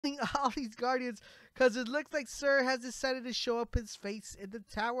all these guardians because it looks like XUR has decided to show up his face in the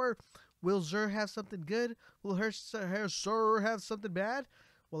tower. Will XUR have something good? Will XUR have something bad?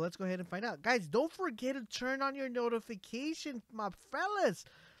 Well, let's go ahead and find out. Guys, don't forget to turn on your notifications, my fellas.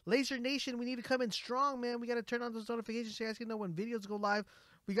 Laser Nation, we need to come in strong, man. We got to turn on those notifications so you guys can know when videos go live.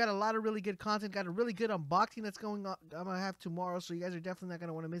 We got a lot of really good content. Got a really good unboxing that's going on. I'm going to have tomorrow, so you guys are definitely not going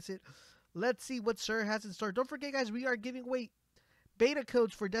to want to miss it. Let's see what XUR has in store. Don't forget, guys, we are giving away beta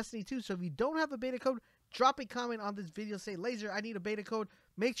codes for Destiny 2. So if you don't have a beta code, drop a comment on this video. Say, Laser, I need a beta code.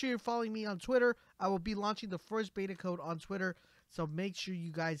 Make sure you're following me on Twitter. I will be launching the first beta code on Twitter. So make sure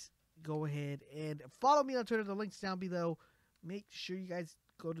you guys go ahead and follow me on Twitter. The link's down below. Make sure you guys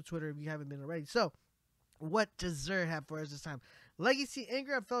go to Twitter if you haven't been already. So what does XUR have for us this time? Legacy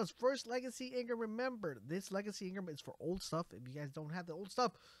Ingram, fellas. First Legacy Ingram. Remember, this Legacy Ingram is for old stuff. If you guys don't have the old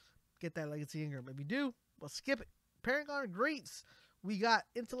stuff, get that Legacy Ingram. If you do, well, skip it. Paragon Greaves. We got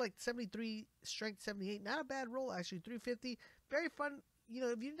Intellect 73, Strength 78. Not a bad roll, actually. 350. Very fun. You know,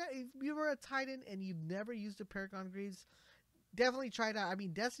 if you were a Titan and you've never used the Paragon Greaves, definitely try it out. I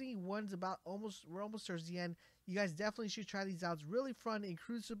mean, Destiny 1's we're almost towards the end. You guys definitely should try these out. It's really fun in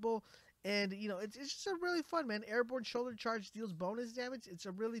Crucible. And, you know, it's just a really fun, man. Airborne Shoulder Charge deals bonus damage. It's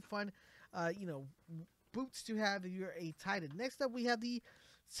a really fun, you know, boots to have if you're a Titan. Next up, we have the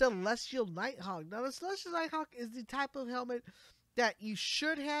Celestial Nighthawk. Now, the Celestial Nighthawk is the type of helmet that you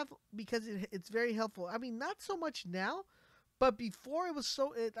should have because it's very helpful. I mean, not so much now, but before it was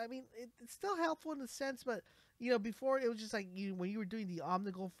so. It's still helpful in a sense, but you know, before it was just like when you were doing the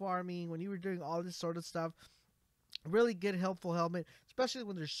omnigal farming, when you were doing all this sort of stuff. Really good, helpful helmet, especially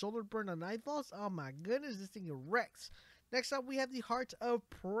when there's solar burn on nightfalls. Oh my goodness, this thing wrecks. Next up, we have the Heart of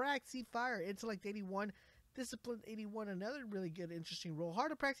Praxifire, Intellect 81, Discipline 81. Another really good, interesting roll.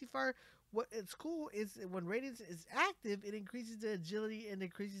 Heart of Praxifire. What it's cool is when Radiance is active, it increases the agility and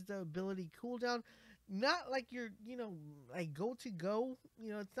increases the ability cooldown. Not like your, you know, like go to go.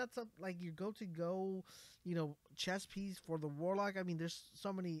 You know, it's not something like your go to go, you know, chess piece for the Warlock. I mean, there's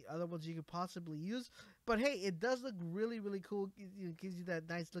so many other ones you could possibly use. But hey, it does look really, really cool. It gives you that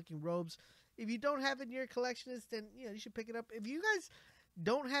nice looking robes. If you don't have it in your collectionist, then you know you should pick it up. If you guys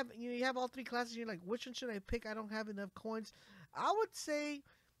don't have, you have all three classes, you're like, which one should I pick? I don't have enough coins. I would say,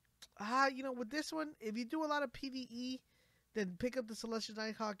 you know, with this one, if you do a lot of PvE, then pick up the Celestial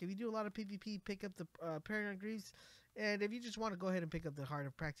Nighthawk. If you do a lot of PvP, pick up the Paragon Greaves. And if you just want to go ahead and pick up the Heart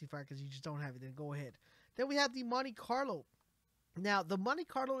of Praxifire because you just don't have it, then go ahead. Then we have the Monte Carlo. Now, the Monte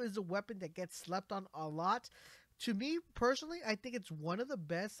Carlo is a weapon that gets slept on a lot. To me, personally, I think it's one of the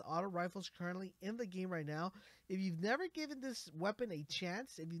best auto rifles currently in the game right now. If you've never given this weapon a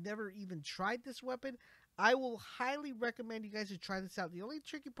chance, if you've never even tried this weapon, I will highly recommend you guys to try this out. The only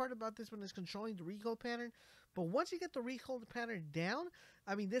tricky part about this one is controlling the recoil pattern. But once you get the recoil pattern down,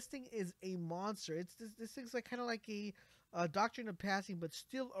 I mean, this thing is a monster. This thing's like kind of like a Doctrine of Passing, but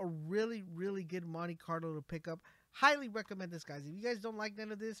still a really, really good Monte Carlo to pick up. Highly recommend this, guys. If you guys don't like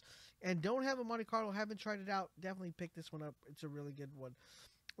none of this and don't have a Monte Carlo, haven't tried it out, definitely pick this one up. It's a really good one.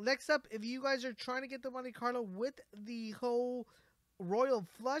 Next up, if you guys are trying to get the Monte Carlo with the whole Royal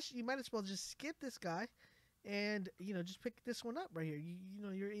Flush, you might as well just skip this guy and, you know, just pick this one up right here. You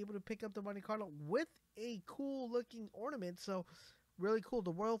know, you're able to pick up the Monte Carlo with a cool looking ornament. So really cool.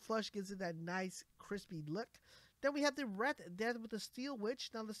 The Royal Flush gives it that nice crispy look. Then we have the Red Death with the Steel Witch.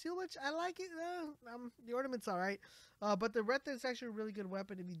 Now, the Steel Witch, I like it. The ornament's all right. But the Red Death is actually a really good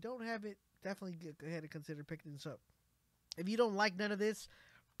weapon. If you don't have it, definitely go ahead and consider picking this up. If you don't like none of this,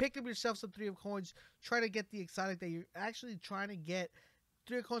 pick up yourself some 3 of coins. Try to get the exotic that you're actually trying to get.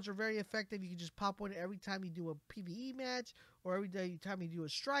 3 of coins are very effective. You can just pop one every time you do a PvE match or every time you do a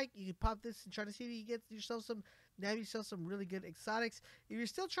strike. You can pop this and try to see if you get yourself some, nab yourself some really good exotics. If you're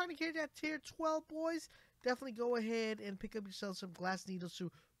still trying to get that tier 12, boys, definitely go ahead and pick up yourself some glass needles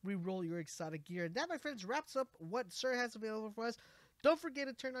to re-roll your exotic gear. And that, my friends, wraps up what XUR has available for us. Don't forget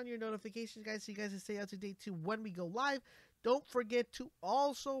to turn on your notifications, guys, so you guys can stay up to date to when we go live. Don't forget to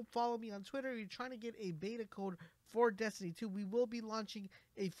also follow me on Twitter. You're trying to get a beta code for Destiny 2. We will be launching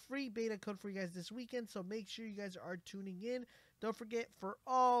a free beta code for you guys this weekend, so make sure you guys are tuning in. Don't forget, for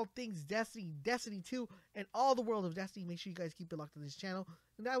all things Destiny, Destiny 2, and all the world of Destiny, make sure you guys keep it locked on this channel.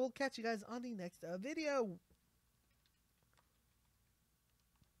 And I will catch you guys on the next video.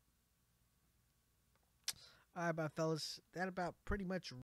 Alright, my fellas, that about pretty much